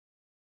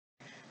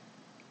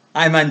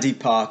I'm Andy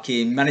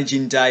Parkin,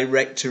 Managing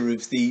Director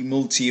of the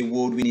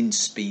multi-award-winning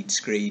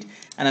Screed,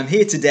 and I'm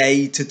here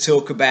today to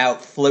talk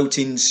about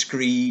floating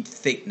screed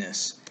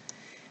thickness.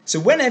 So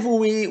whenever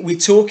we're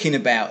talking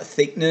about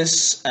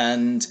thickness,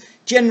 and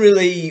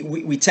generally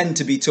we tend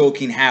to be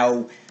talking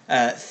how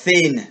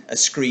thin a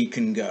screed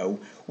can go,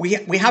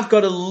 we have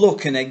got to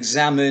look and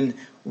examine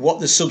what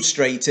the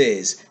substrate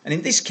is, and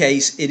in this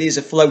case it is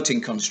a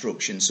floating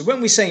construction. So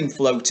when we're saying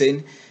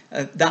floating,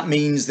 that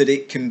means that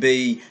it can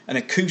be an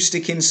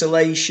acoustic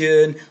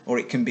insulation or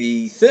it can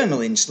be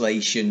thermal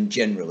insulation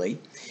generally.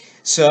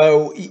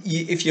 So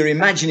if you're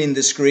imagining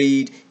the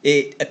screed,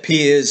 it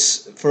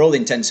appears for all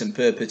intents and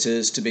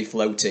purposes to be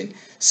floating,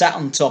 sat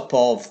on top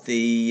of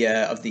the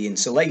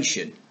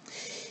insulation.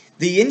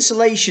 The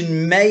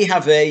insulation may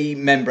have a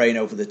membrane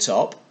over the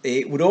top.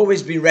 It would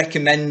always be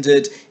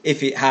recommended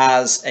if it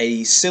has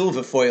a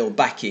silver foil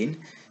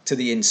backing to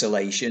the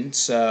insulation,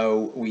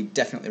 so we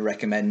definitely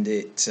recommend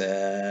it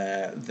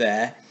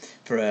there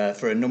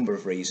for a number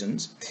of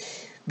reasons.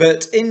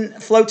 But in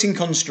floating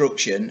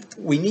construction,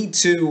 we need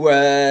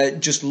to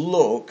just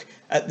look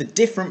at the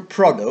different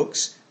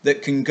products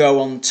that can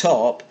go on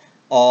top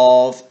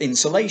of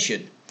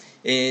insulation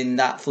in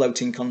that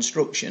floating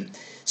construction.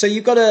 So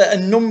you've got a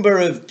number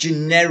of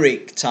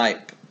generic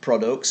type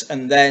products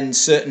and then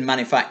certain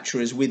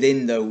manufacturers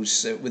within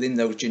those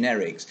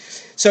generics.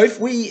 So if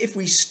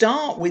we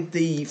start with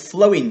the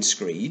flowing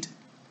screed,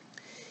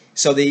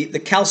 so the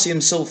calcium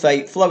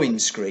sulfate flowing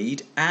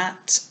screed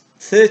at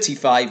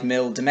 35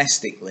 mil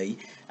domestically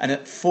and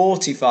at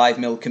 45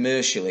 mil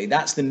commercially,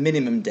 that's the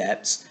minimum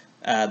depths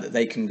that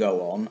they can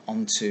go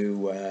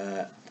onto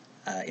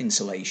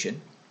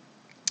insulation.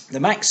 The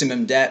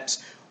maximum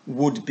depth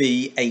would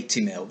be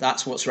 80 mil.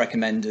 That's what's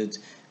recommended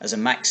as a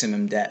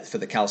maximum depth for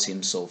the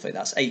calcium sulfate.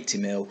 That's 80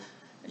 mil.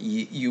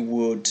 You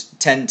would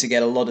tend to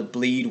get a lot of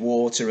bleed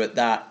water at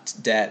that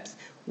depth,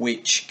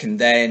 which can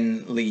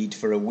then lead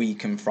for a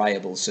weak and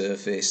friable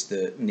surface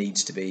that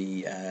needs to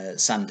be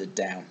sanded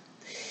down.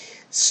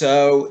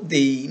 So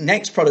the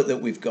next product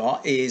that we've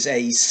got is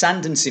a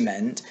sand and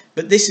cement,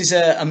 but this is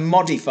a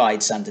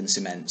modified sand and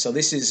cement. So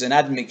this is an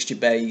admixture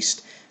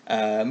based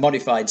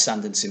modified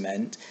sand and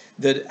cement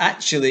that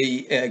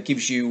actually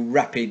gives you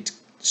rapid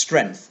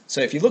strength.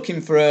 So if you're looking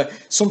for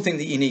something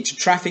that you need to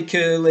traffic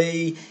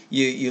early,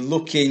 you're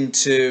looking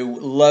to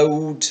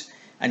load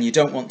and you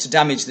don't want to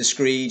damage the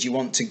screed, you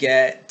want to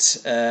get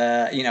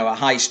a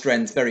high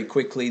strength very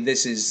quickly,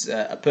 this is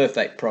a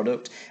perfect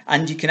product.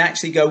 And you can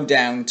actually go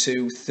down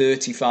to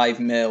 35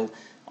 mil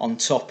on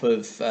top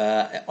of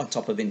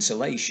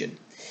insulation.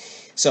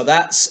 So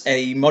that's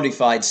a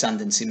modified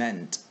sand and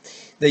cement.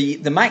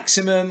 The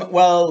maximum,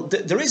 well,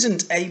 there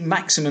isn't a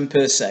maximum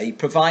per se,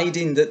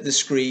 providing that the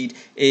screed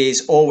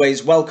is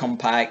always well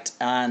compact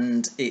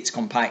and it's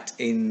compact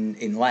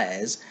in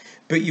layers.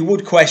 But you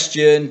would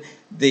question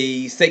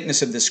the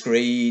thickness of the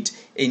screed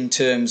in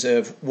terms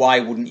of why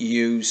wouldn't you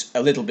use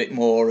a little bit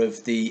more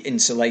of the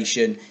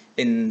insulation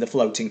in the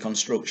floating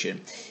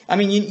construction. I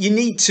mean, you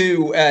need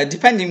to,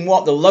 depending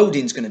what the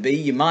loading is going to be,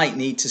 you might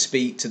need to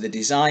speak to the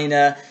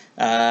designer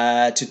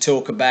to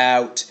talk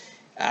about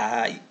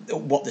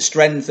what the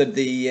strength of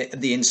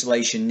the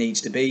insulation needs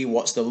to be,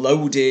 what's the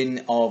loading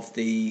of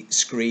the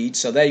screed.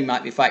 So they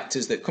might be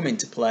factors that come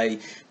into play,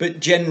 but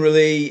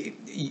generally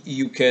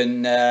you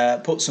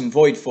can put some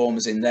void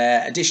formers in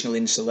there, additional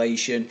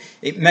insulation.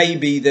 It may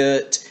be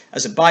that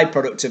as a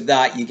byproduct of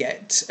that you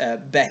get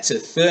better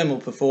thermal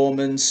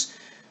performance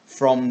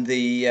from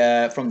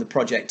the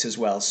project as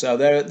well. So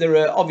there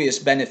are obvious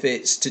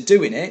benefits to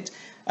doing it.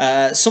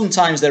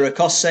 Sometimes there are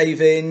cost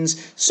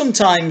savings,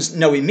 sometimes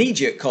no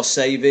immediate cost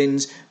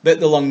savings, but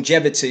the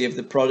longevity of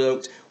the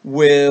product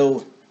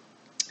will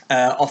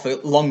offer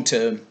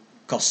long-term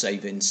cost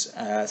savings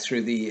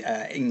through the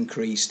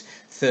increased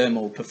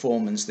thermal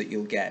performance that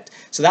you'll get.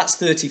 So that's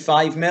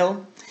 35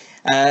 mil.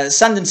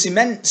 Sand and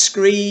cement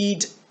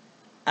screed,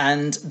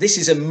 and this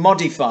is a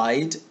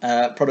modified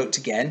product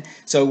again.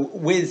 So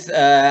with,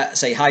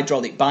 say,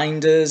 hydraulic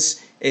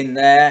binders in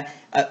there,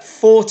 at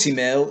 40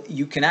 mil,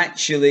 you can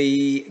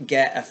actually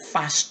get a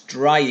fast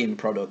drying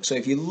product. So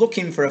if you're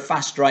looking for a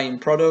fast drying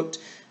product,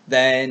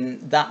 then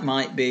that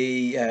might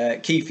be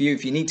key for you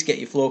if you need to get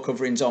your floor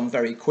coverings on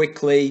very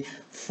quickly.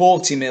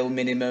 40 mil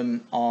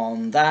minimum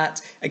on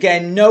that.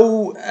 Again,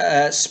 no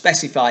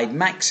specified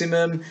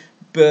maximum,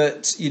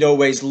 but you'd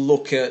always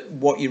look at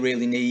what you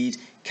really need.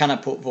 Can I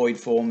put void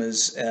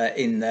formers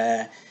in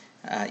there?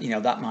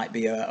 That might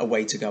be a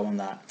way to go on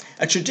that.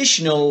 A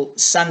traditional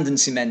sand and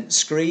cement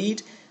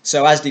screed,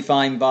 so as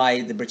defined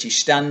by the British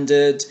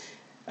Standard,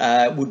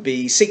 would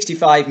be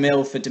 65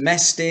 mil for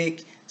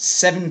domestic,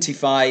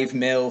 75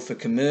 mil for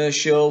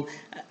commercial,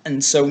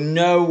 and so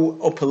no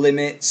upper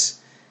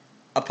limits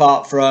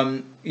apart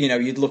from,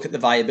 you'd look at the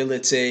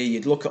viability,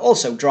 you'd look at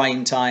also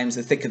drying times.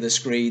 The thicker the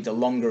screed, the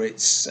longer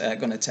it's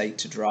going to take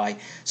to dry.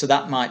 So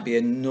that might be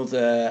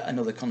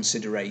another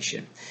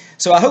consideration.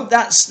 So I hope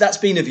that's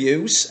been of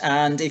use,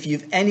 and if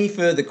you've any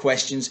further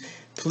questions,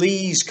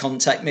 please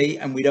contact me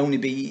and we'd only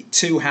be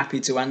too happy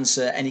to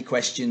answer any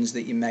questions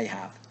that you may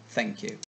have. Thank you.